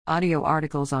Audio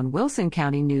articles on Wilson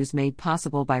County News made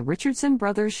possible by Richardson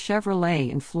Brothers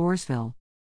Chevrolet in Floresville.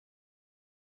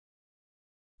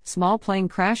 Small plane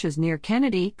crashes near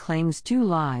Kennedy claims 2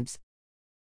 lives.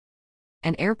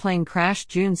 An airplane crash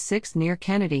June 6 near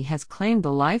Kennedy has claimed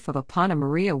the life of a Pana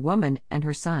Maria woman and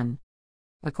her son.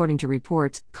 According to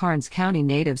reports, Karnes County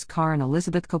natives Karen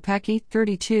Elizabeth Kopecky,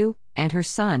 32, and her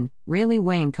son, Rayleigh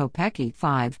Wayne Kopecky,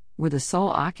 5, were the sole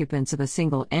occupants of a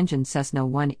single-engine Cessna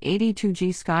 182G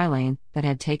Skylane that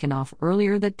had taken off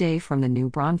earlier that day from the New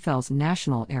Braunfels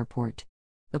National Airport.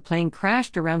 The plane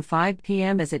crashed around 5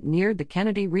 p.m. as it neared the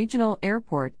Kennedy Regional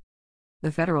Airport.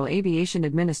 The Federal Aviation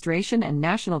Administration and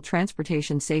National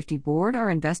Transportation Safety Board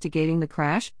are investigating the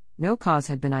crash. No cause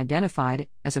had been identified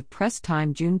as of press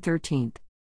time June 13.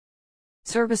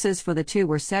 Services for the two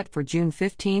were set for June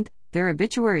 15. Their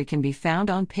obituary can be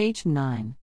found on page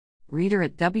 9. Reader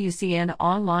at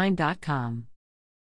WCNonline.com.